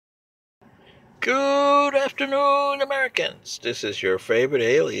Good afternoon, Americans. This is your favorite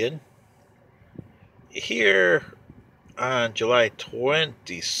alien here on July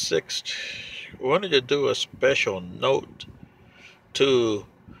 26th. We wanted to do a special note to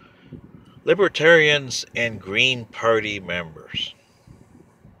Libertarians and Green Party members.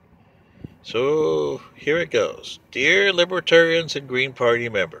 So here it goes. Dear Libertarians and Green Party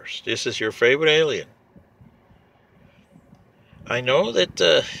members, this is your favorite alien. I know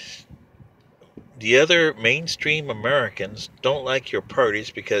that the other mainstream Americans don't like your parties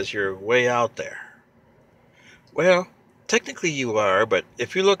because you're way out there. Well, technically you are, but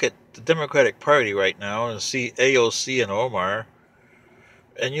if you look at the Democratic Party right now and see AOC and Omar,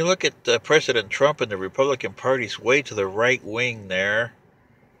 and you look at President Trump and the Republican Party's way to the right wing there,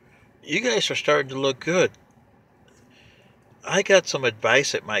 you guys are starting to look good. I got some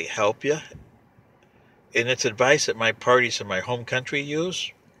advice that might help you, and it's advice that my parties in my home country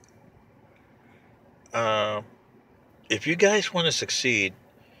use. If you guys want to succeed,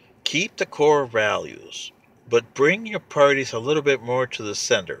 keep the core values, but bring your parties a little bit more to the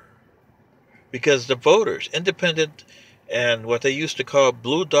center. Because the voters, independent and what they used to call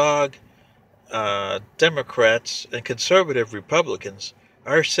blue dog Democrats and conservative Republicans,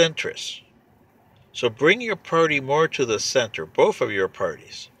 are centrists. So bring your party more to the center, both of your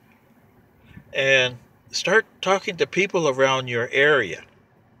parties. And start talking to people around your area.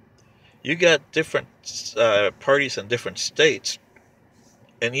 You got different parties in different states,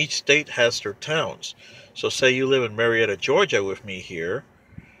 and each state has their towns. So say you live in Marietta, Georgia with me here.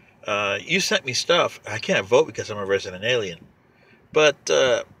 You sent me stuff. I can't vote because I'm a resident alien. But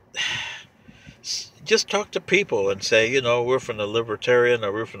just talk to people and say, we're from the Libertarian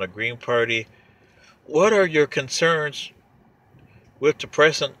or we're from the Green Party. What are your concerns with the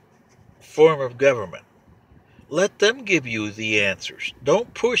present form of government? Let them give you the answers.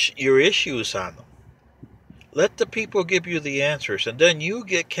 Don't push your issues on them. Let the people give you the answers, and then you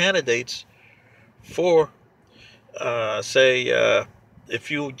get candidates for, if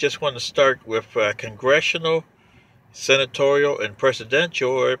you just want to start with congressional, senatorial, and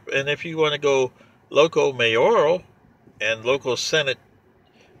presidential, and if you want to go local mayoral and local senate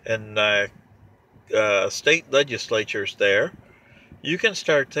and state legislatures there, you can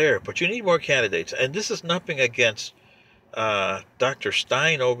start there. But you need more candidates. And this is nothing against Dr.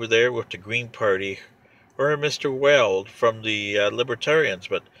 Stein over there with the Green Party or Mr. Weld from the Libertarians.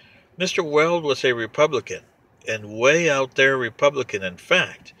 But Mr. Weld was a Republican, and way out there Republican, in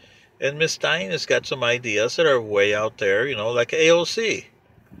fact. And Ms. Stein has got some ideas that are way out there, like AOC.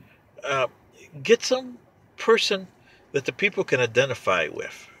 Get some person that the people can identify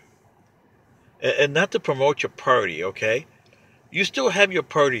with. And not to promote your party, okay? You still have your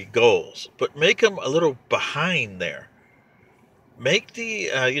party goals, but make them a little behind there. Make the,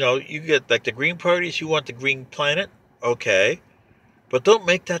 you get like the Green Parties, you want the Green Planet, okay. But don't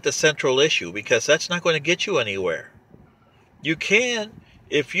make that the central issue, because that's not going to get you anywhere. You can,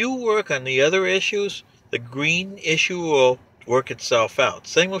 if you work on the other issues, the green issue will work itself out.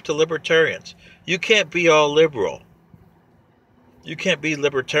 Same with the Libertarians. You can't be all liberal. You can't be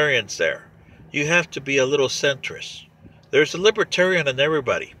Libertarians there. You have to be a little centrist. There's a Libertarian in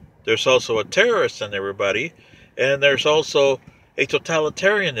everybody. There's also a terrorist in everybody. And there's also a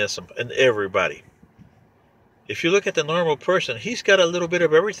totalitarianism in everybody. If you look at the normal person, he's got a little bit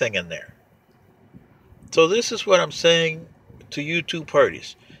of everything in there. So this is what I'm saying to you two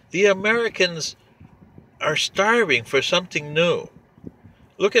parties. The Americans are starving for something new.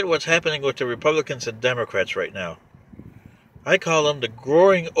 Look at what's happening with the Republicans and Democrats right now. I call them the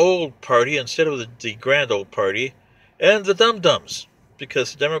growing old party instead of the grand old party, and the dum-dums,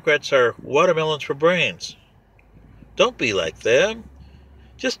 because the Democrats are watermelons for brains. Don't be like them.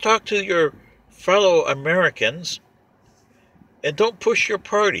 Just talk to your fellow Americans and don't push your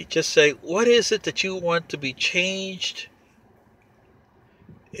party. Just say, what is it that you want to be changed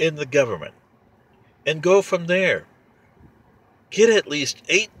in the government? And go from there. Get at least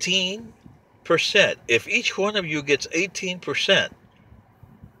 18%. If each one of you gets 18%,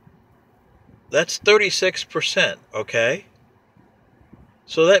 that's 36%, okay?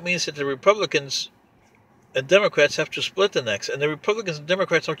 So that means that the Republicans and Democrats have to split the next. And the Republicans and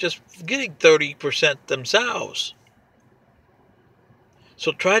Democrats are just getting 30% themselves.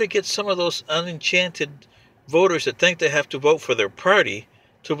 So try to get some of those unenchanted voters that think they have to vote for their party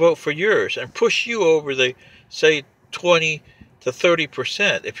to vote for yours, and push you over the, say, 20 to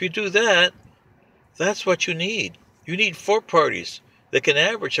 30%. If you do that, that's what you need. You need 4 parties that can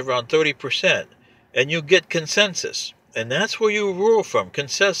average around 30%, and you get consensus. And that's where you rule from,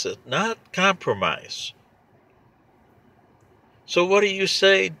 consensus, not compromise. So what do you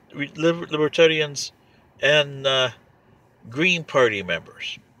say Libertarians and Green Party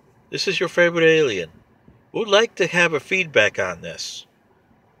members. This is your favorite alien. Would like to have a feedback on this.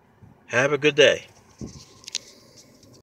 Have a good day.